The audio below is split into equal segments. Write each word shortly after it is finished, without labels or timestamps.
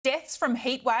deaths from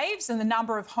heat waves and the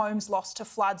number of homes lost to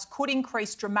floods could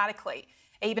increase dramatically,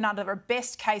 even under a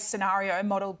best-case scenario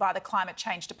modelled by the Climate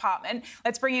Change Department.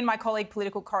 Let's bring in my colleague,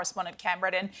 political correspondent Cam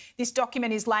Redden. This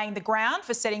document is laying the ground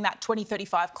for setting that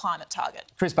 2035 climate target.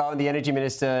 Chris Bowen, the Energy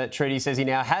Minister, Trudy, says he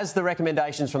now has the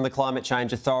recommendations from the Climate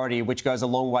Change Authority, which goes a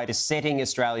long way to setting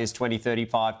Australia's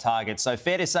 2035 target. So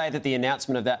fair to say that the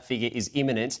announcement of that figure is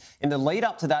imminent. In the lead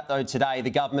up to that, though, today,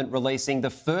 the government releasing the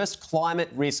first climate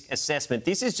risk assessment.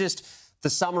 This is just the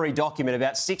summary document,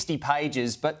 about 60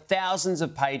 pages, but thousands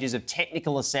of pages of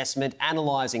technical assessment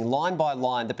analysing line by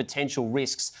line the potential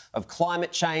risks of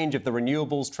climate change, of the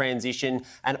renewables transition,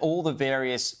 and all the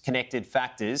various connected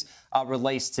factors are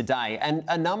released today. And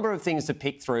a number of things to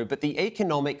pick through, but the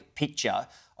economic picture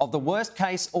of the worst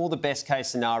case or the best case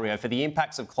scenario for the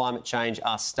impacts of climate change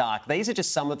are stark. These are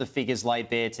just some of the figures laid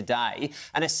bare today.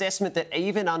 An assessment that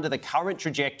even under the current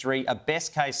trajectory, a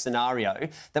best case scenario,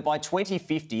 that by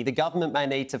 2050, the government may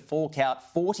need to fork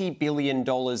out $40 billion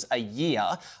a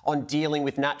year on dealing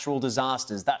with natural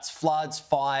disasters. That's floods,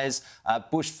 fires,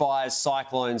 bushfires,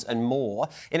 cyclones and more.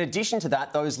 In addition to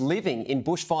that, those living in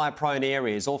bushfire-prone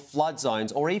areas or flood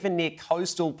zones or even near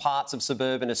coastal parts of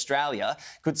suburban Australia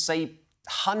could see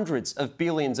hundreds of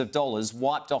billions of dollars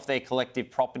wiped off their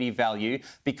collective property value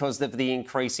because of the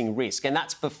increasing risk. And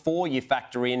that's before you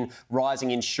factor in rising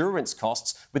insurance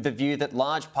costs, with the view that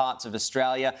large parts of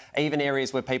Australia, even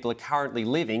areas where people are currently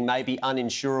living, may be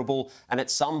uninsurable and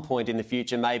at some point in the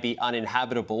future may be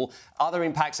uninhabitable. Other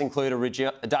impacts include a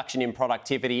reduction in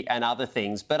productivity and other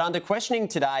things. But under questioning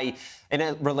today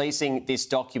in releasing this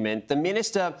document, the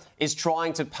minister is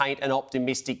trying to paint an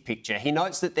optimistic picture. He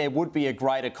notes that there would be a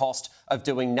greater cost of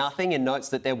doing nothing and notes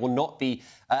that there will not be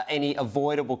any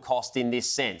avoidable cost in this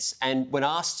sense. And when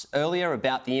asked earlier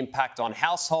about the impact on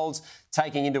households,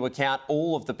 taking into account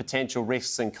all of the potential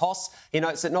risks and costs, he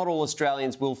notes that not all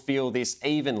Australians will feel this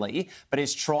evenly, but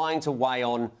is trying to weigh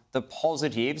on the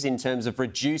positives in terms of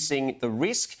reducing the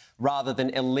risk rather than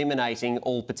eliminating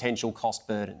all potential cost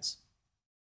burdens.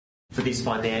 For this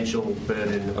financial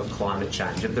burden of climate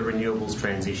change, of the renewables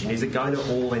transition, is it going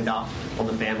to all end up on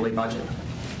the family budget?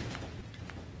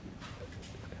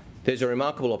 There's a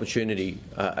remarkable opportunity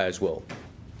as well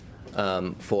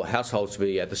for households to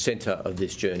be at the centre of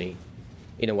this journey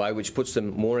in a way which puts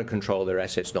them more in control of their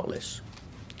assets, not less,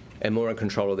 and more in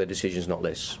control of their decisions, not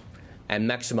less, and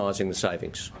maximising the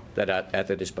savings that are at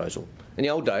their disposal. In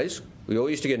the old days, we all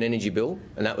used to get an energy bill,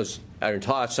 and that was our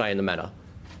entire say in the matter.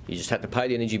 You just had to pay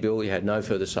the energy bill, you had no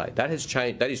further say. That has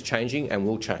changed. That is changing and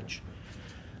will change.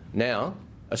 Now,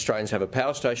 Australians have a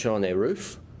power station on their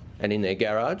roof and in their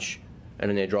garage and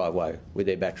in their driveway with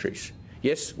their batteries.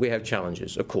 Yes, we have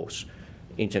challenges, of course.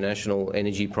 International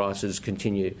energy prices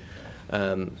continue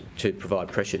to provide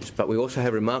pressures, but we also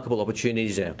have remarkable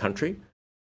opportunities in our country.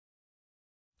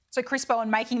 So Chris Bowen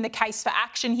making the case for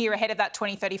action here ahead of that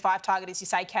 2035 target, as you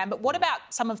say, Cam. But what about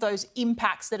some of those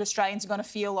impacts that Australians are going to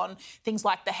feel on things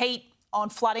like the heat, on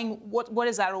flooding? What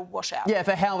does that all wash out? Yeah,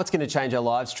 for how it's going to change our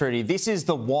lives, Trudy. This is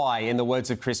the why, in the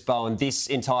words of Chris Bowen, this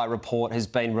entire report has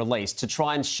been released, to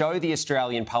try and show the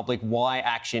Australian public why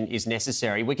action is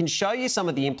necessary. We can show you some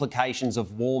of the implications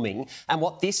of warming, and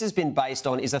what this has been based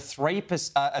on is a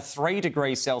 3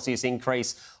 degrees Celsius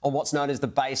increase on what's known as the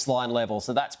baseline level.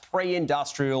 So that's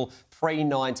pre-industrial,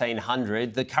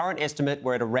 pre-1900. The current estimate,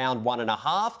 we're at around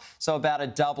 1.5, so about a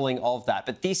doubling of that.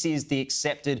 But this is the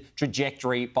accepted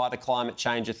trajectory by the Climate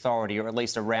Change Authority, or at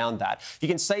least around that. You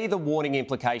can see the warning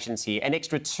implications here. An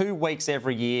extra 2 weeks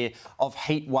every year of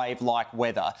heat wave-like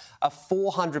weather, a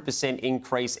 400%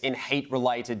 increase in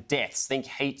heat-related deaths, think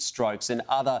heat strokes and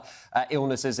other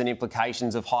illnesses and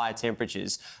implications of higher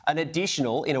temperatures. An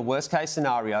additional, in a worst-case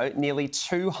scenario, nearly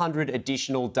 200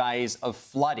 additional days of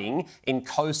flooding in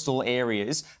coastal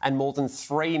areas and more than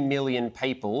 3 million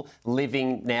people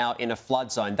living now in a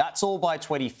flood zone. That's all by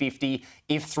 2050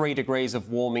 if 3 degrees of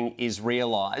warming is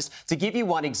realised. To give you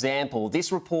one example,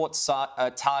 this report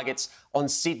targets on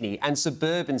Sydney and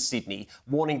suburban Sydney,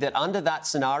 warning that under that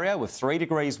scenario, with 3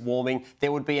 degrees warming,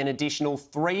 there would be an additional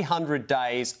 300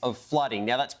 days of flooding.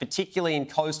 Now, that's particularly in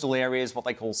coastal areas, what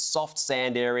they call soft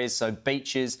sand areas, so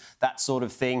beaches, that sort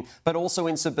of thing, but also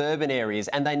in suburban areas.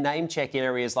 And they name-check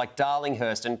areas like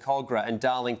Darlinghurst and Cogra and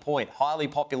Darling Point, highly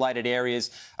populated areas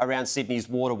around Sydney's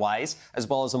waterways, as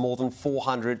well as a more than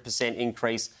 400%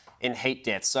 increase in heat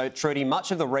deaths. So, Trudy,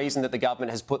 much of the reason that the government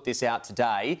has put this out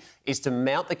today is to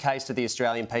mount the case to the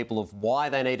Australian people of why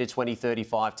they need a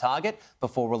 2035 target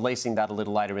before releasing that a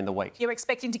little later in the week. You're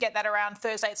expecting to get that around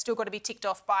Thursday. It's still got to be ticked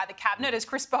off by the Cabinet. As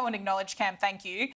Chris Bowen acknowledged, Cam, thank you.